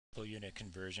simple unit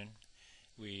conversion,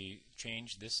 we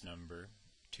change this number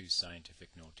to scientific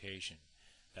notation.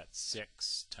 That's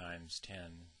 6 times 10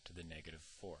 to the negative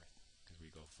fourth, because we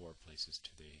go 4 places to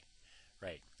the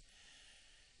right.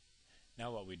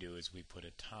 Now what we do is we put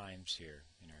a times here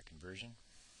in our conversion.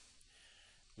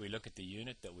 We look at the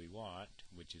unit that we want,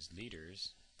 which is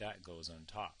liters. That goes on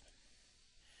top.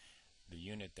 The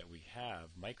unit that we have,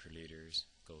 microliters,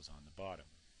 goes on the bottom.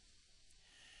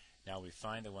 Now we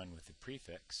find the one with the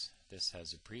prefix. This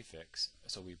has a prefix,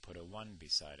 so we put a 1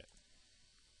 beside it.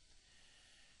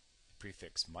 The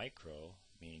prefix micro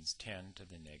means 10 to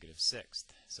the negative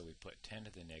sixth, so we put 10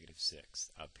 to the negative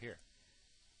sixth up here.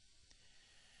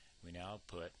 We now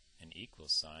put an equal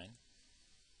sign.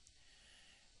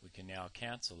 We can now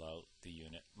cancel out the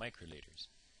unit microliters.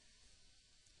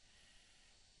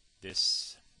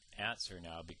 This answer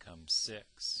now becomes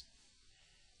 6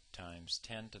 times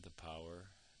 10 to the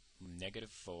power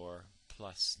negative 4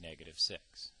 plus negative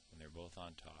 6. When they're both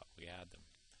on top, we add them.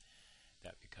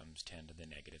 That becomes 10 to the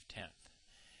negative 10th.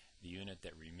 The unit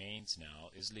that remains now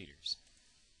is liters.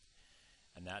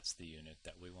 And that's the unit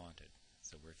that we wanted.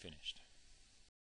 So we're finished.